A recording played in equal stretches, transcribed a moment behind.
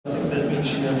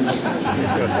think she understands.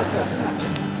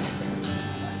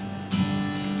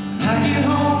 I get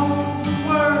home from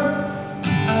work,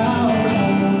 I'll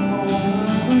call all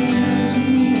my friends and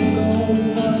we'll go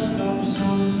bust up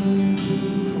something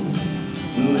beautiful.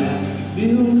 We'll have to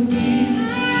build again.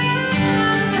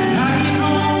 When I get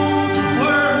home from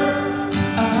work,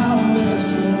 I'll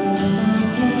wrestle my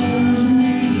clothes and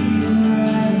leave them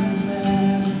right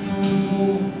inside the front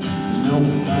door. There's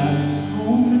nobody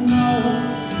home to know.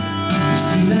 You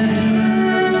see that hand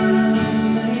finds the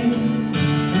man,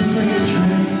 and the freight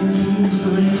train moves the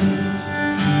rails,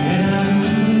 and I'm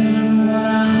doing what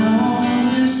I'm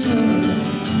always saying.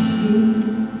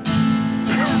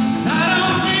 I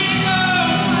don't think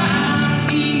of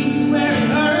me where it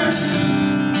hurts.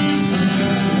 I'm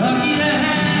just lucky to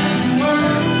have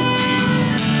work.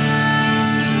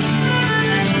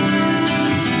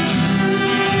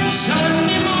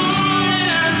 Sunday morning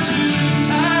I'm too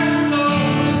tired to go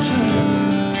to church,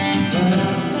 but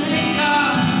I thank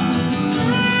God.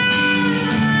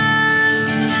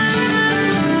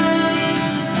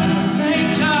 I thank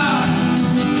God.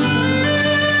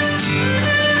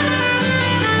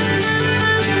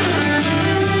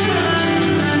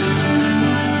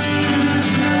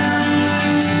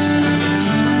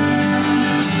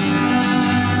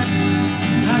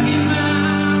 I get my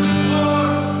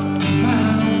reward, my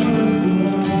work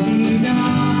will all be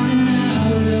done, and I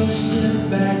will sit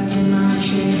back in my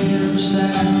chair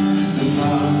beside the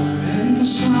Father and the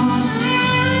Son.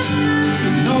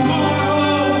 No more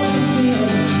holes to fill,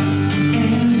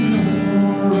 and no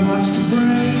more rocks to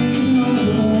break, no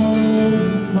more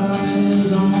loading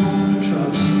boxes on the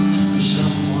trucks for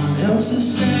someone else's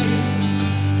sake.